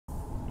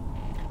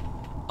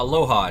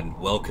Aloha and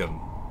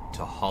welcome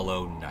to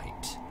Hollow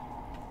Knight.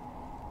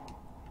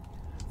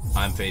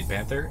 I'm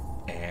Panther,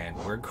 and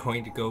we're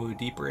going to go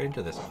deeper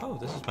into this. Oh,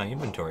 this is my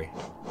inventory.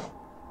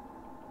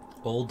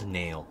 Old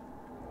Nail.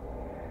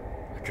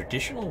 A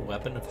traditional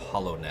weapon of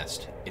Hollow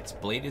Nest. Its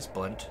blade is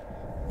blunt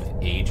with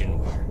age and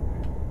wear.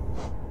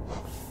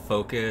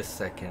 Focus,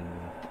 I can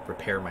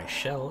repair my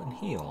shell and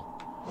heal.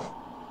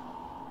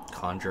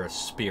 Conjure a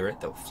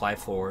spirit that will fly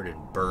forward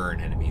and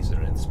burn enemies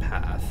in its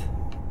path.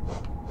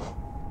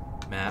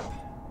 Map.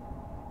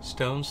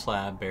 Stone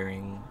slab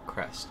bearing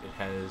crest. It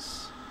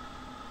has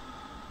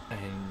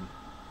an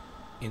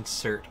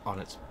insert on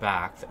its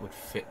back that would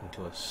fit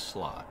into a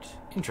slot.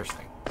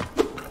 Interesting.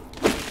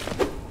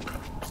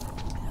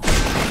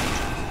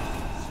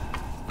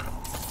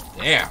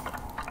 Damn.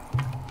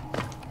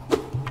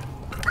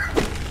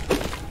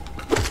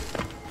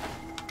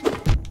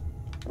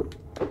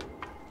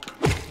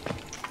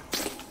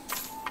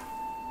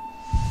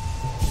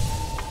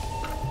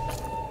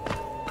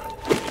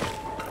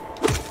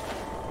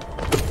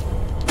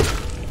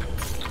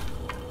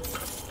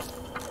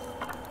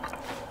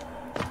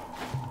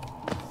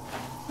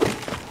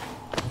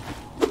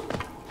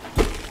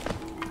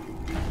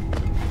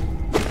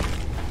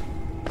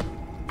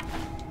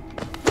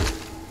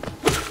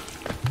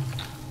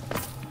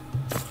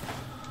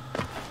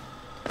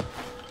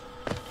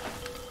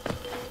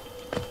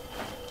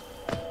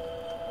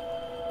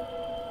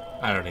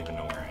 I don't even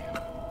know where I am.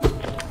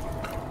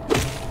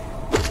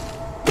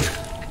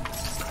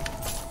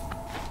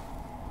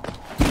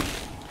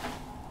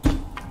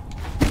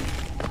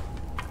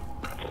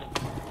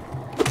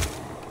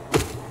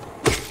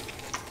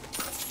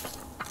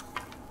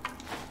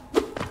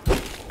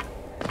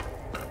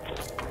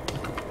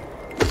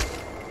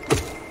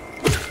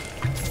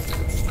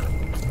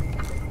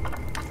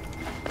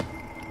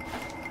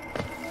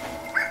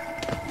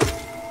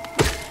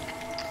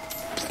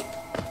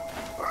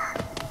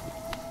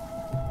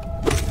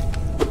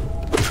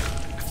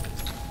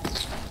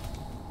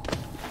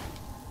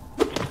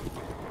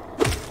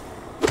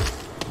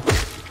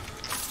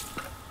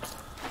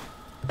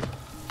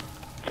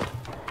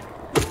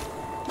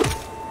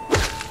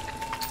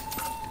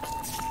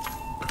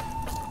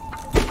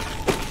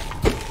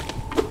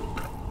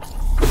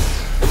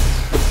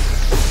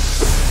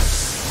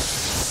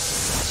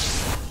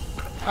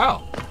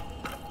 Oh.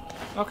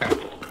 Okay.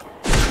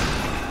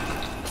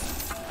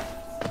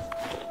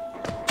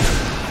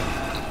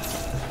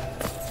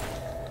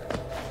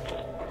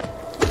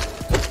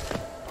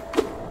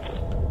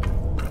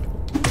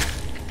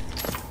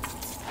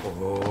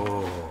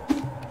 Oh.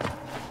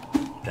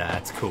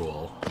 That's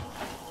cool.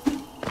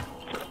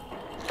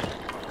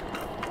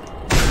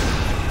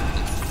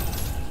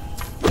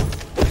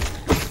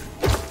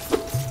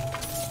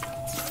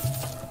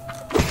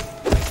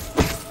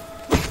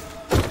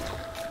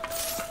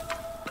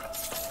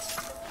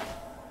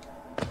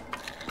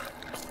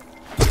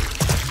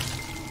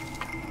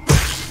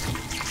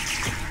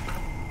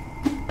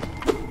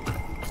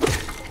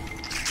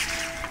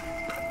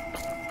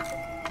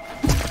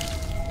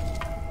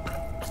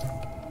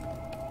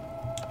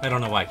 I don't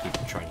know why I keep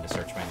trying to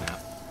search my map.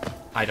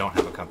 I don't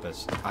have a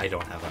compass. I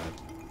don't have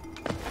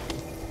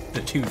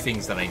the two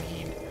things that I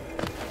need.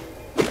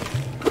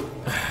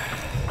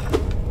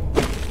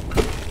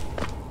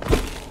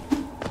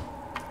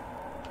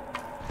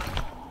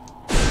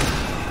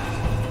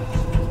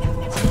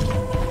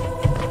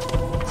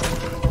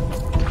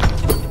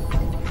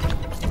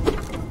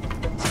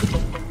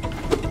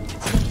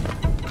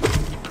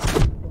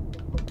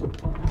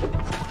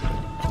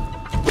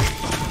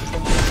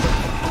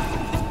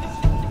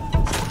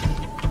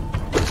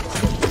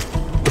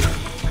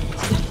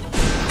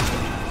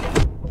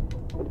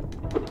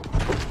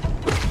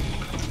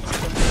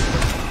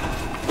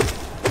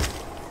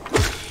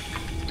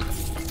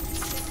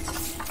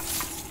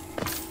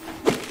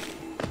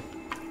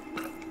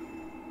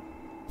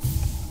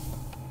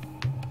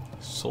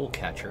 Soul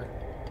Catcher.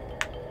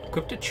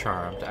 Equipped a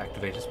charm to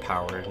activate his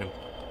power and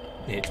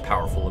its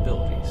powerful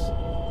abilities.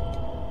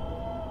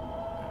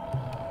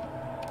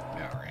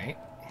 Alright.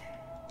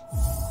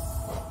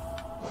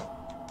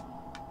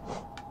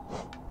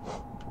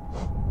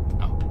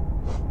 Oh.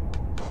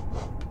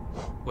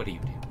 What do you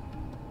do?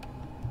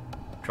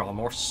 Draw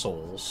more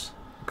souls.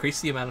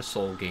 Increase the amount of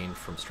soul gained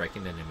from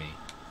striking an enemy.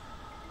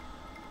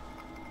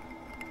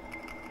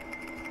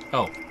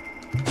 Oh.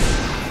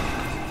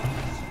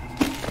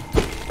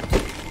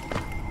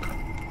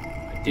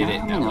 Did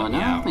it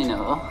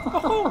now?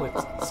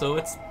 Oh, so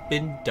it's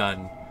been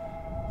done.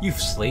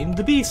 You've slain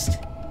the beast.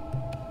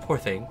 Poor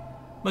thing.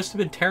 Must have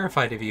been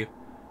terrified of you.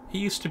 He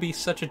used to be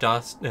such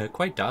a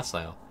quite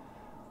docile,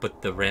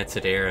 but the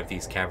rancid air of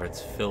these caverns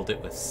filled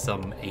it with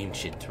some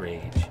ancient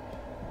rage.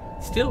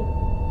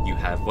 Still, you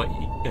have what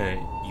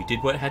you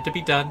did what had to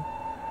be done,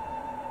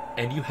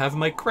 and you have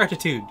my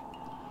gratitude.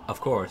 Of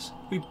course,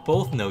 we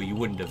both know you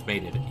wouldn't have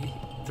made it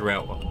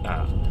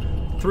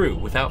through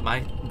without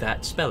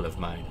that spell of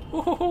mine.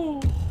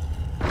 Woo-hoo-hoo.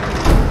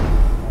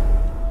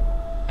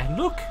 And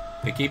look,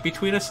 the gate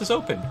between us is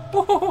open.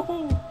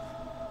 Woo-hoo-hoo.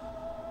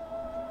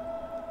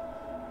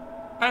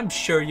 I'm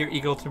sure you're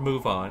eager to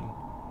move on.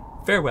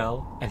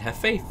 Farewell, and have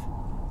faith.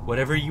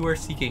 Whatever you are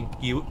seeking,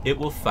 it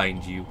will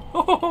find you.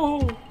 Ho ho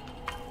ho!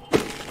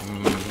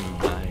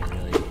 I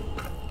really...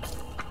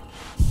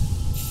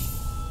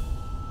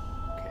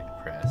 Okay,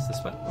 press this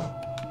button.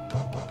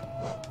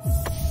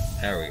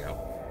 There we go.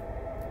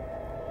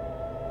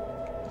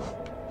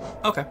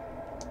 Okay.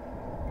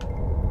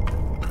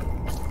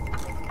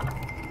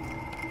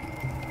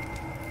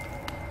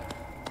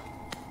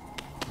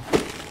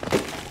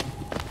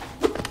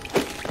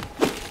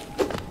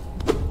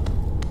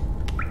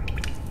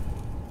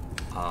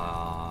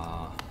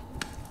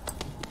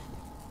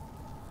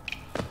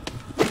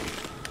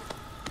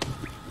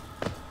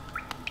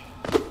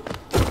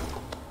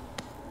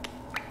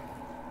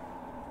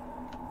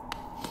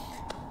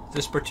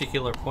 This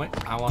particular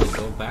point, I want to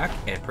go back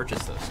and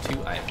purchase those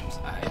 2 items.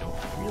 I don't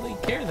really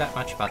care that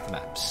much about the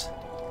maps.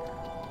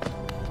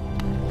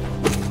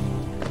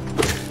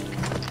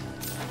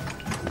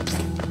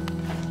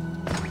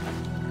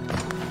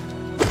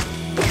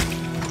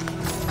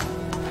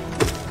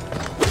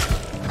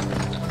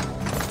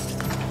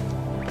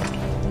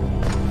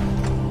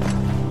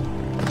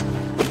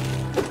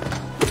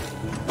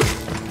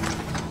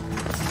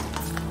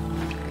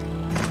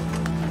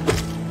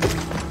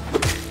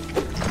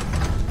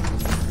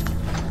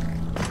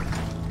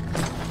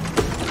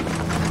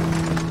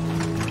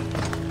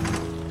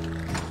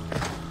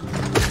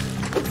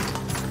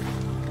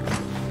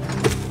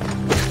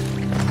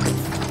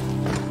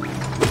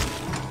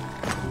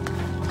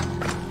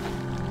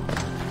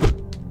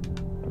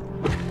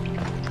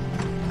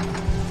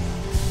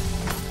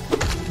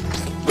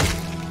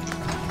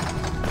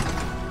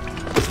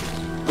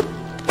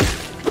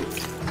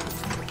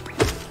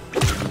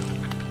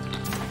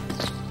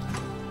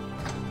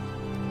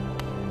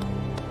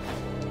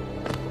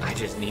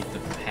 Just need the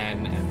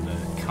pen and the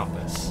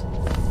compass.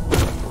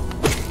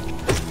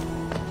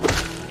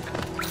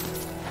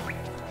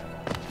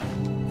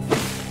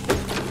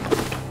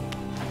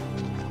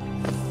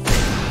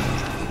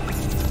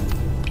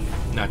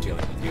 Not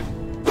dealing with you.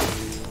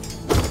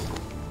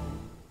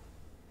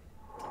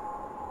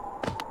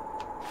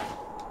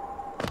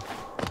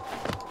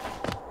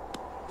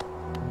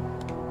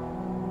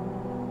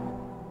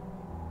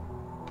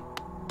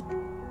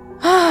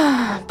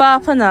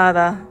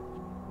 Bapanada.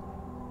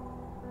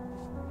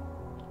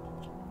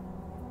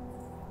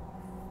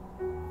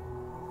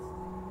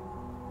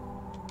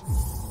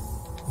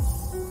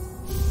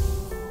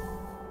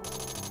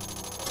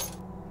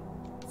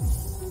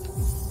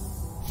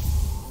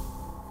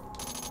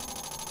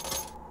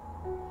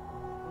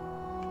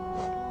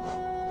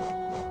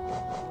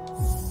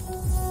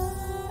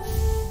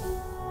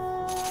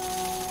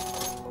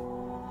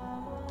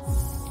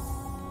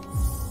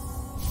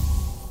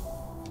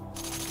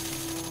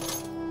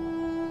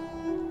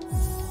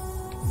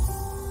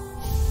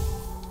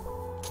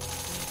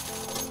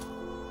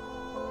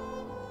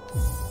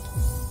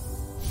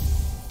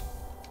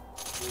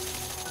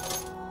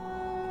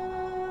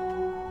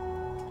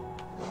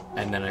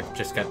 And then I've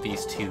just got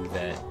these 2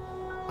 that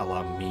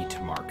allow me to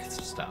mark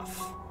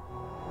stuff.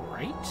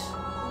 Right?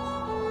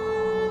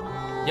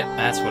 Yep,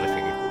 that's what I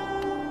figured.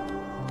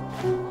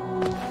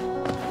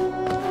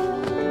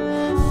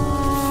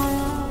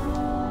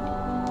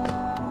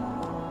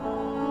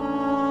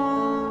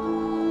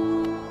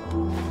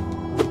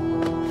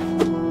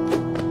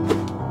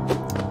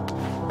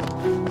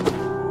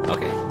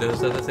 Okay,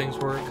 those other things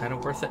were kind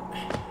of worth it.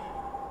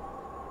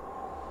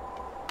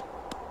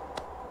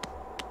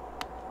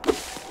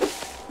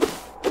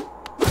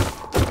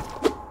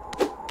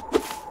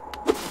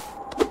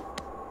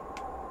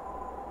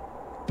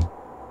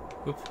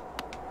 Oop.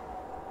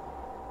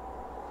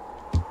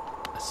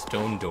 A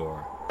stone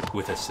door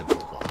with a simple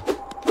lock.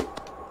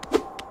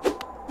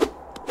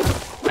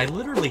 I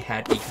literally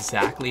had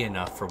exactly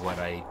enough for what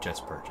I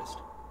just purchased.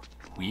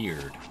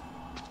 Weird.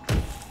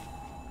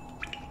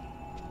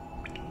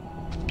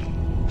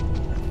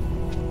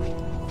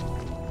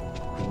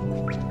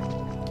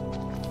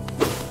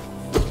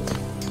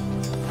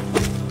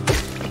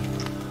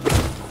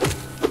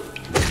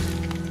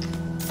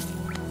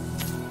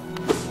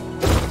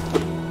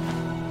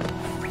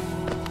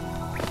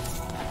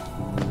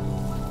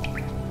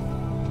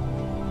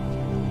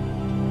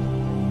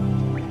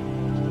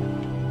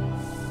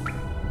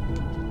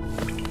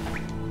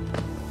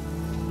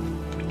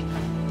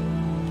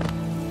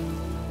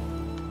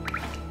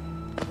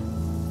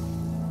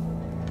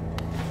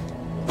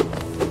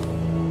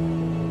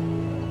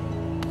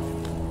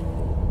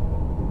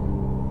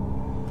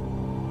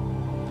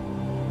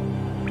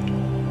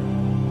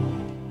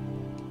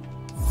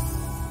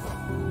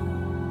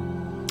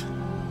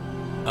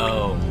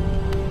 Oh,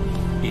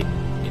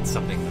 it's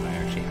something that I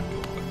actually have to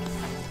open.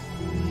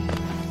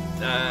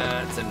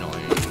 That's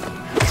annoying.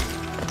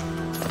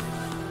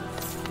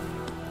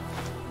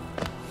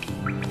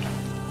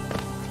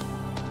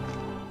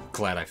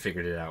 Glad I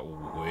figured it out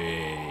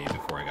way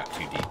before I got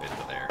too deep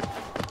into there.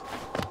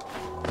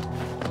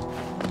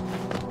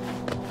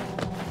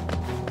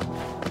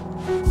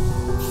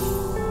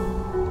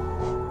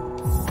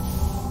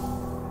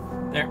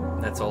 There,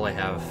 that's all I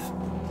have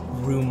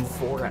room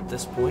for at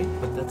this point,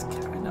 but that's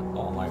kind of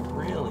all I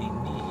really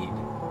need.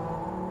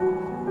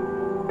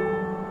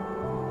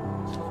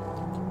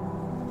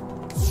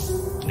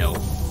 No.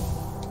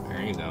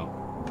 There you go.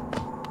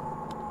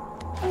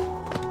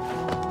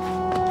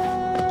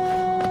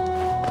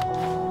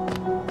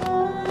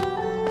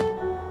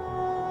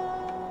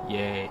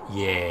 Yay.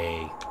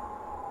 Yay.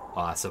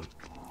 Awesome.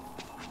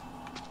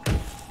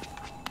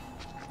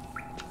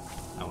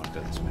 I want to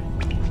go this way.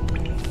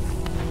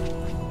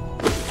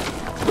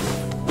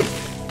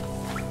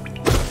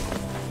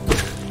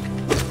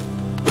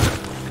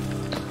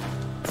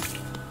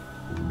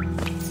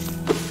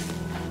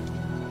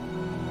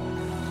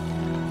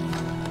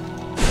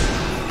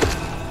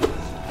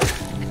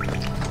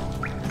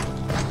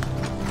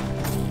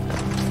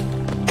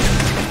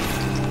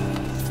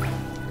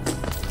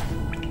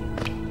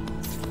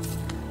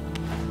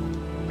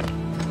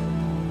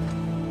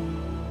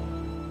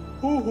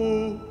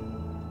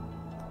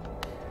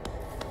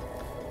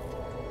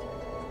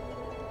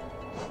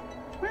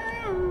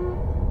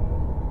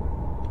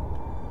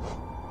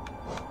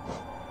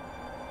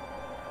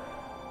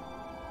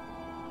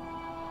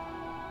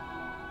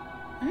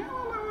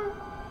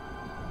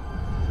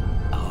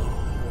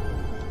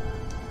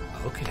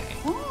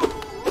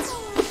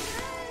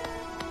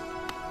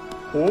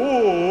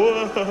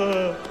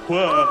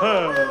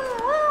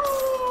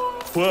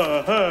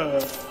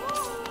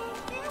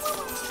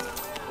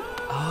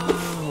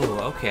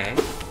 Oh, okay.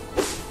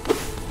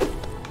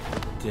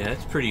 Yeah,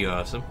 that's pretty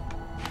awesome.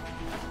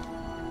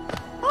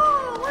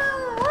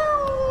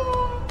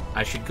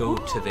 I should go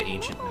to the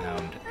ancient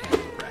mound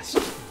and rest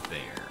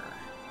there.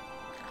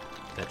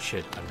 That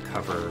should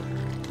uncover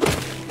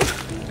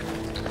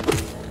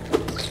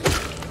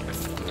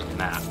the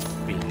map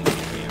being the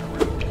area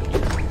around here.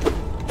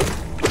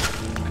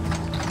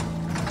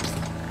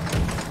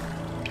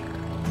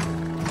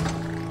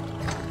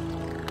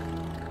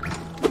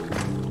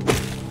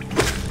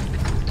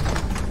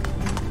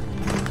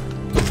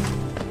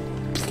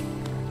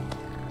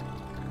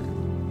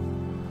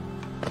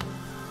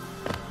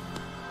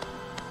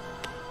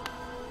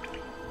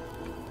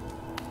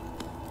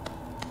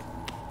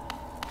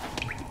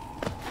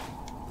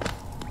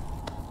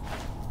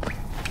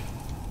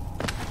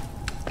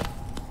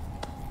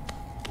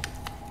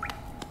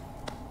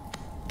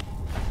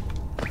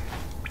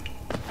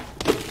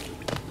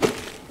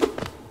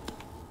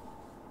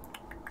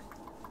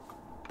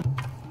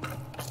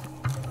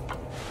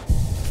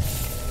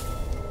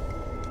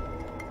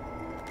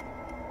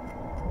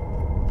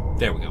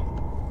 There we go.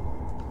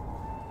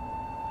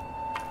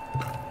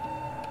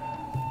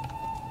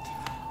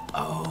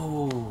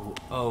 Oh,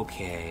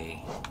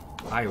 okay.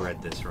 I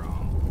read this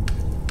wrong.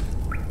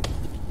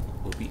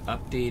 Will be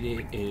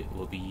updated. It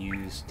will be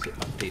used to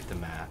update the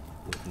map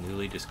with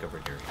newly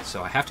discovered areas.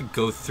 So I have to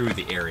go through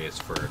the areas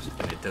first,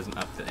 and it doesn't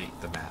update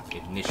the map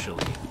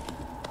initially.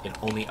 It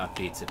only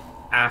updates it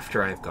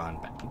after I've gone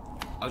back.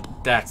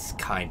 That's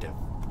kind of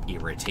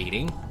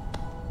irritating.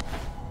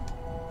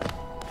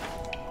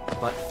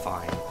 But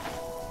fine.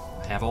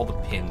 I have all the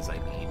pins I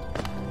need.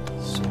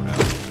 Sort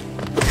of.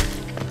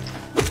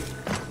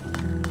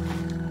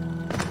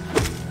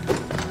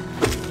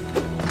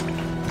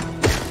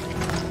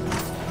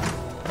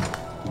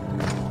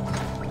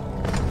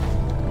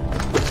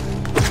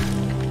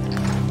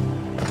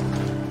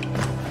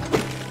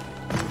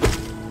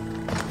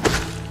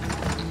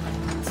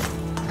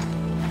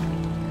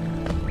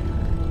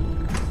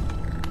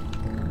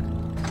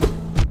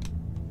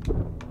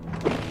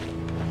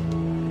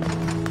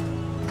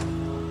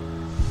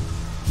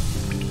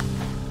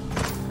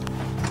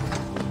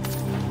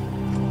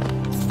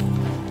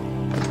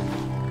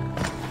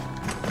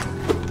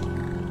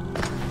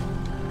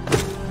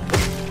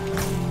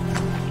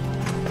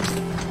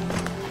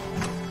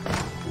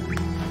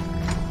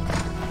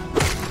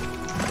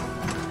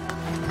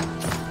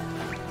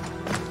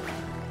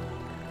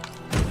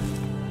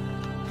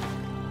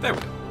 There we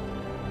go.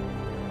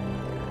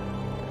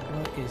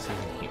 What is in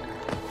here?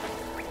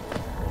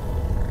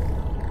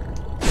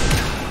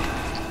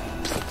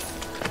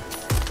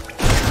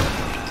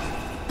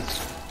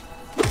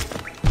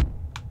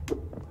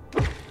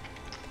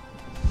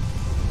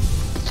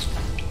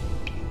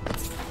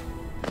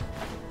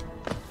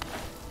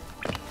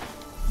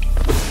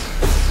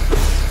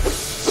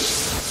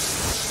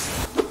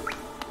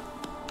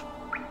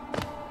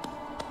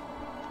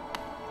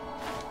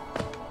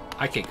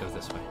 I can't go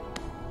this way.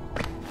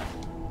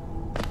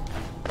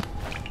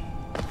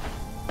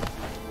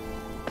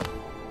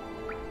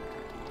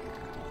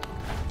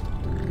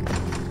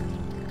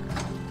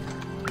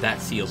 That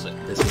seals it.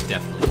 This is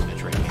definitely a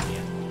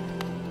metroidvania.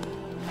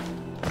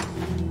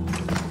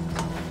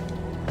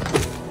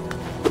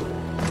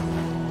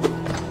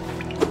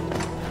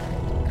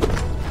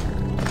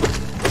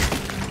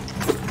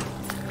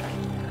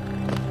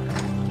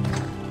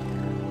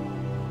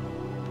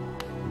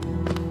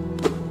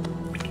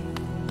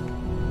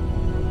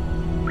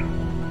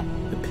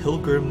 The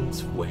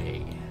Pilgrim's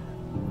Way.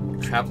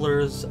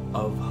 Travelers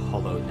of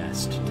Hollow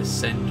Nest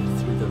descend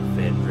through the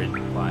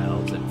Vandrin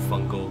wilds and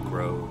fungal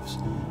groves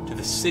to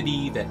the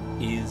city that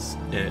is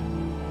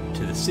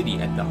to the city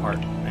at the heart,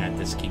 at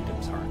this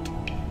kingdom's heart.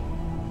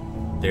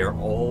 There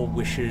all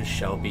wishes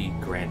shall be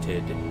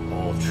granted,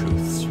 all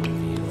truths revealed.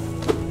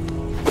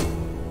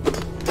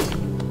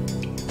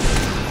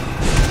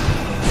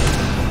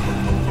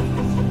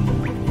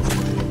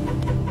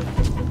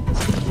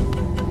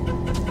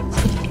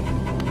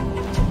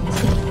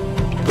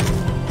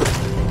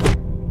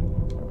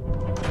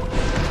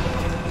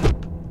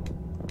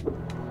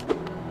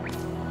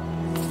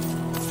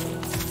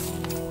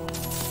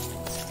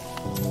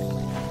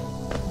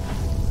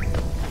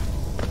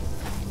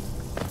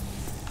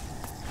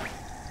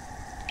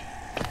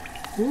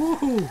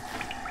 Woohoo!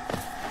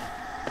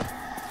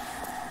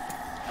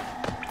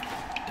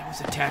 That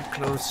was a tad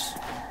close.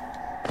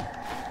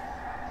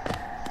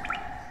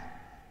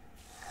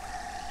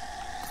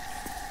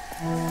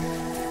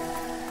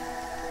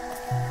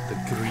 The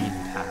green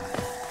path.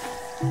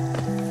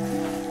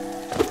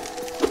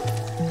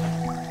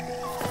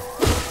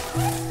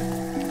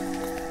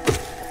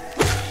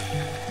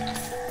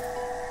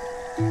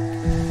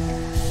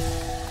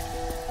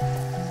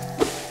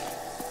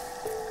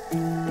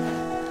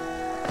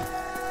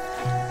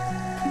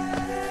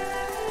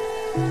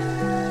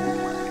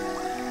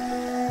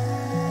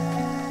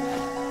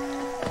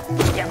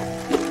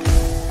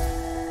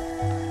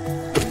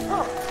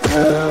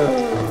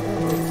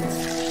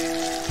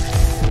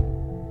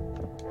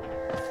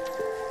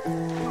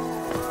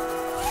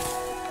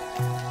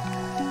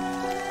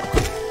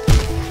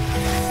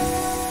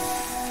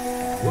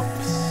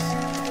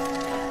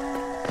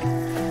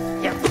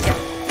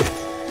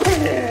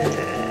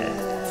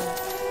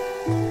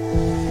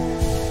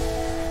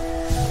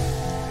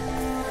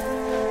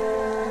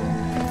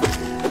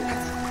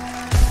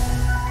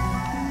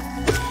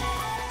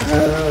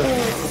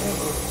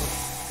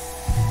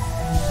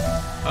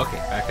 Okay,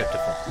 back up to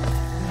full.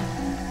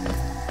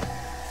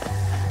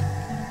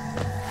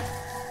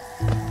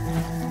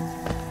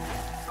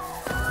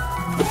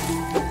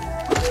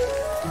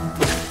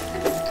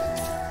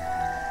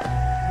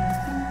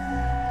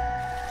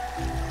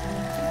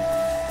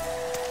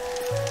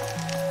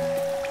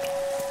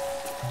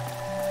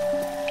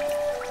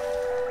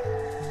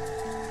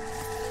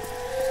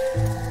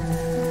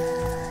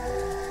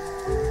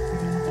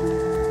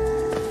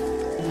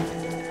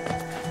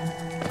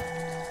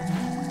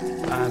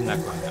 I'm not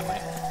going that way.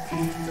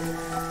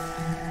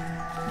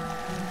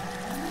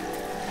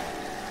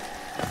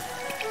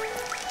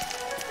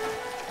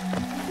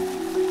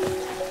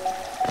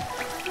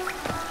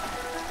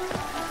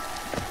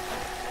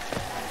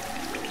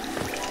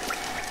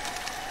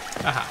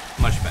 Aha,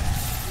 much better.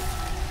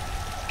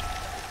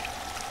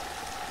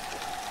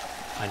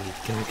 I need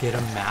to go get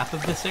a map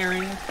of this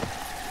area?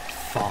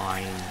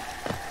 Fine.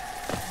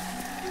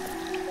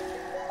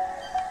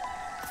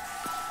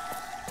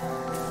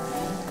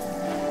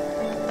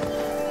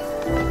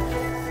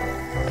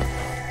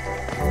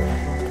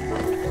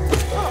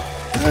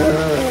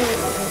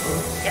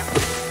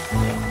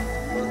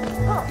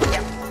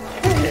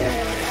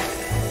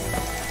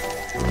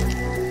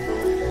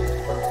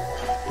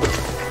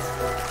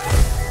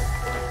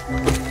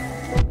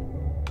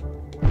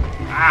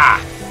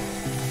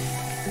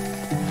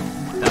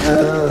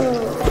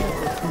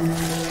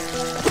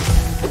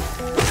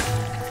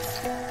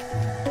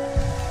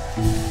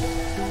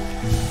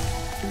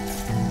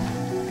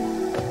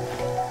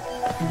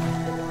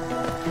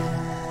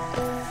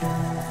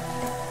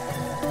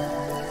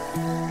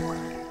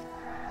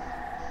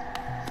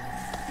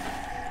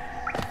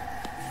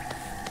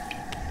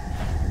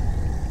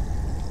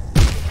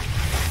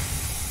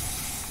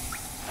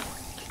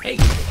 Hey.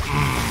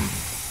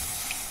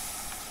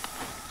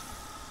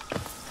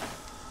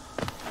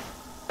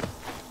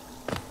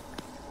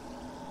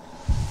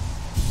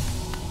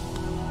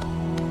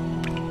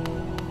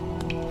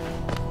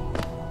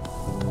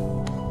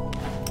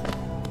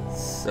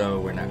 So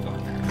we're not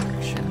going that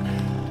direction.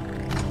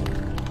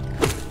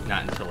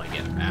 Not until I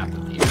get a map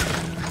of the area.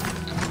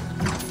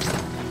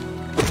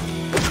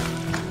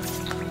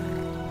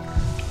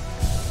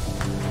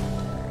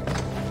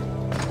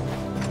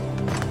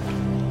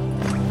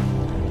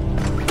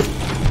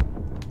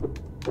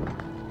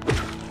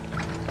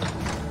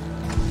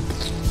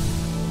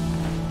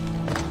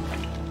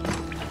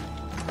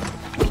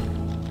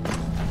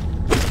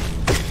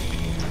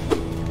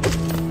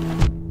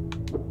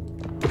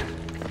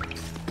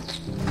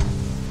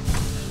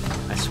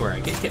 I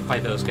get hit by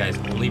those guys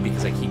only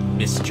because I keep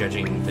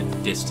misjudging the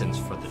distance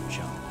for the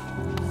jump.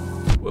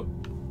 Whoop.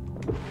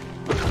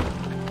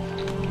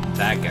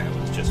 That guy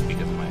was just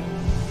because of my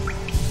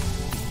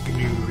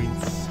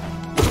ignorance.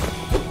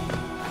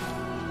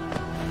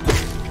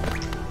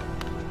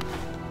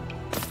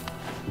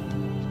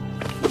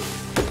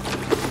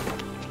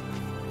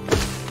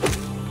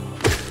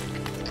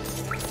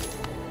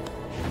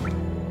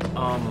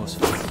 Almost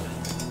fine.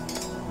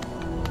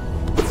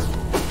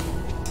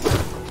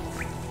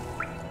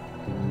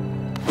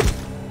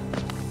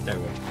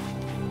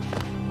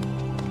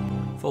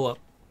 Full up.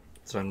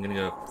 So I'm gonna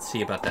go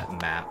see about that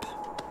map.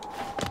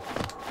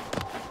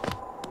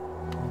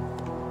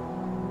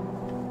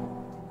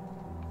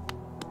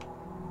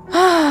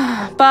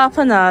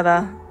 Papa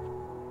nada.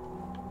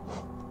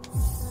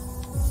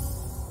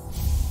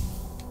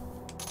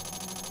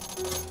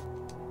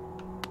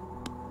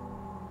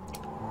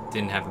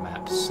 Didn't have a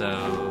map, so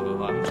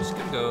I'm just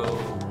gonna go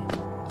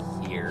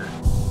here.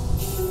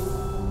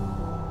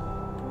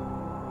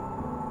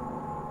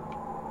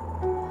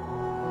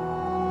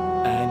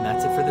 And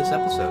that's it for this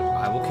episode.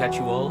 I will catch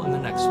you all in the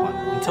next one.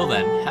 Until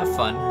then, have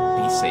fun,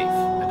 be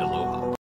safe.